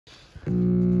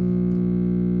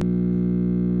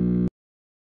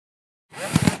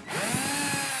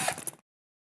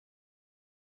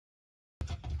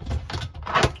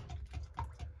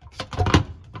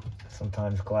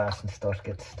sometimes glass and stuff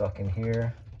gets stuck in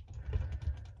here.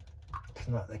 It's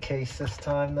not the case this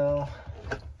time though.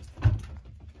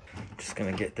 Just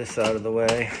gonna get this out of the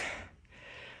way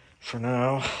for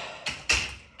now.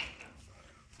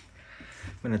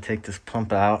 I'm gonna take this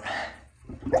pump out.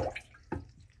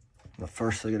 But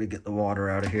first I gotta get the water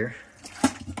out of here.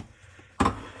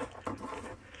 I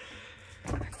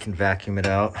can vacuum it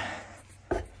out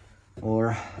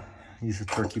or use a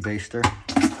turkey baster.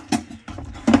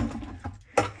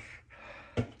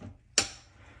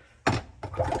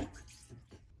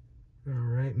 All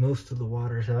right, most of the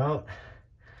water's out.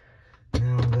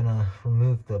 Now I'm gonna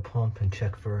remove the pump and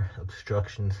check for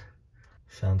obstructions.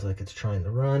 Sounds like it's trying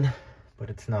to run, but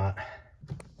it's not.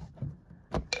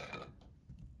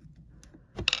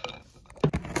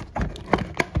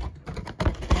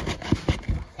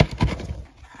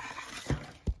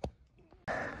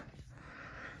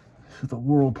 This is the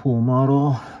Whirlpool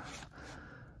model.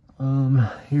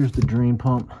 Here's the drain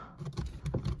pump.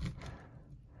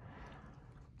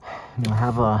 You'll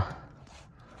have a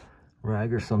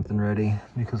rag or something ready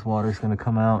because water's gonna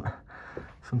come out.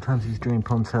 Sometimes these drain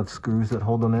pumps have screws that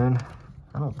hold them in.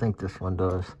 I don't think this one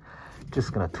does.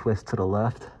 Just gonna twist to the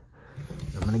left.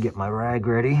 I'm gonna get my rag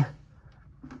ready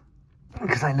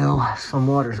because I know some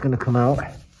water's gonna come out.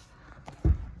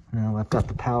 Now I've got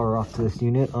the power off to this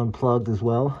unit unplugged as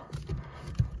well.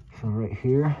 So right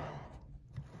here,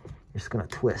 just gonna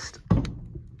twist. All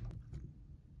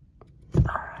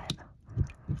right.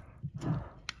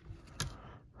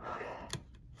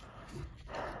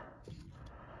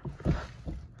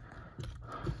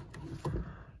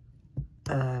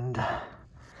 And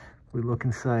we look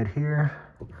inside here,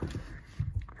 we've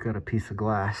got a piece of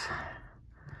glass.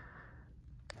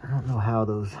 I don't know how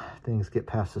those things get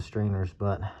past the strainers,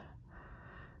 but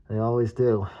they always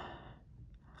do.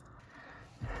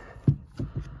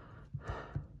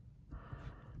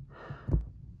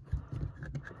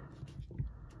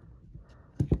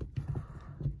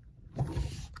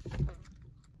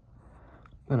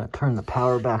 I'm gonna turn the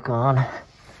power back on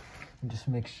and just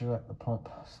make sure that the pump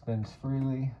spins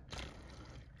freely.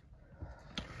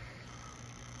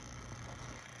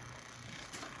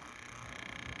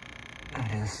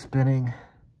 It is spinning.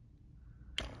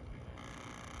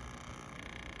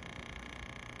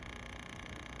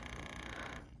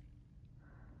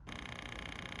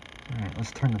 All right,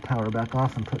 let's turn the power back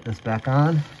off and put this back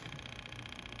on.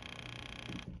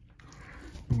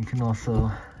 And you can also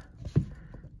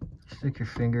stick your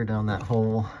finger down that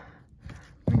hole.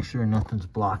 Make sure nothing's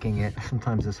blocking it.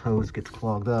 Sometimes this hose gets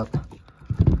clogged up.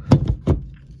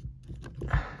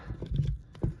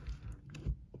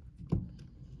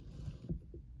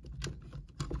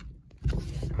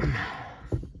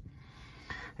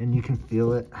 And you can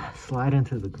feel it slide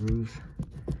into the grooves.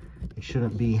 It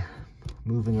shouldn't be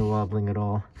moving or wobbling at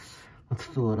all. Let's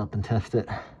fill it up and test it.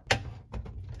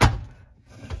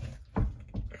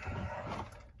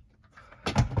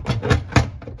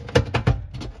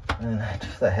 And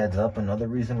just a heads up, another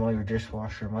reason why your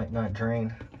dishwasher might not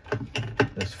drain,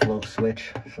 this float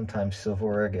switch. Sometimes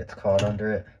silverware gets caught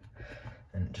under it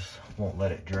and it just won't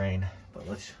let it drain. But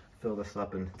let's fill this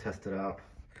up and test it out.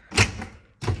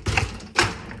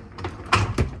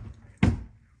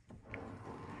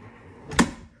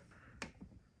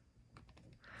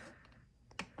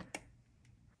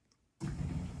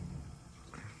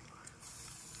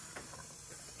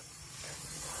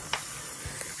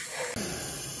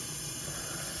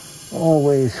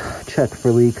 Always check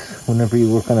for leaks whenever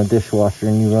you work on a dishwasher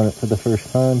and you run it for the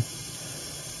first time.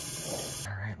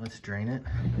 All right, let's drain it.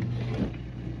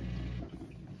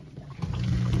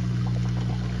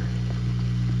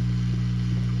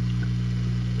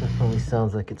 Definitely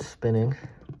sounds like it's spinning.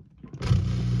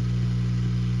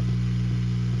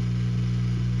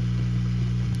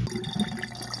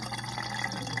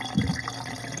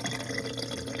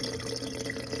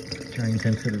 Drains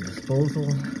into the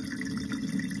disposal.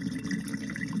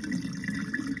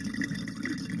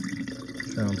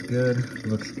 Sounds good,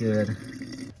 looks good.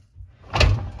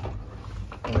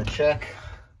 Gonna check.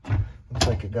 Looks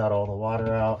like it got all the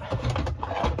water out.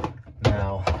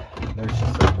 Now, there's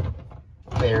just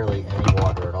barely any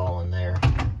water at all in there.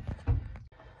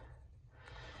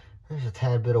 There's a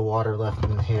tad bit of water left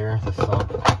in here, the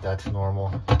sump, that's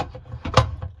normal.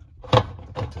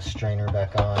 Put the strainer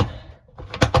back on.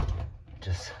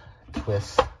 Just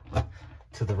twist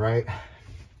to the right.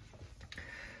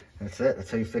 That's it. That's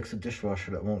how you fix a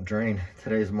dishwasher that won't drain.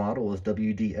 Today's model is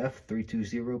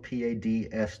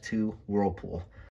WDF320PAD S2 Whirlpool.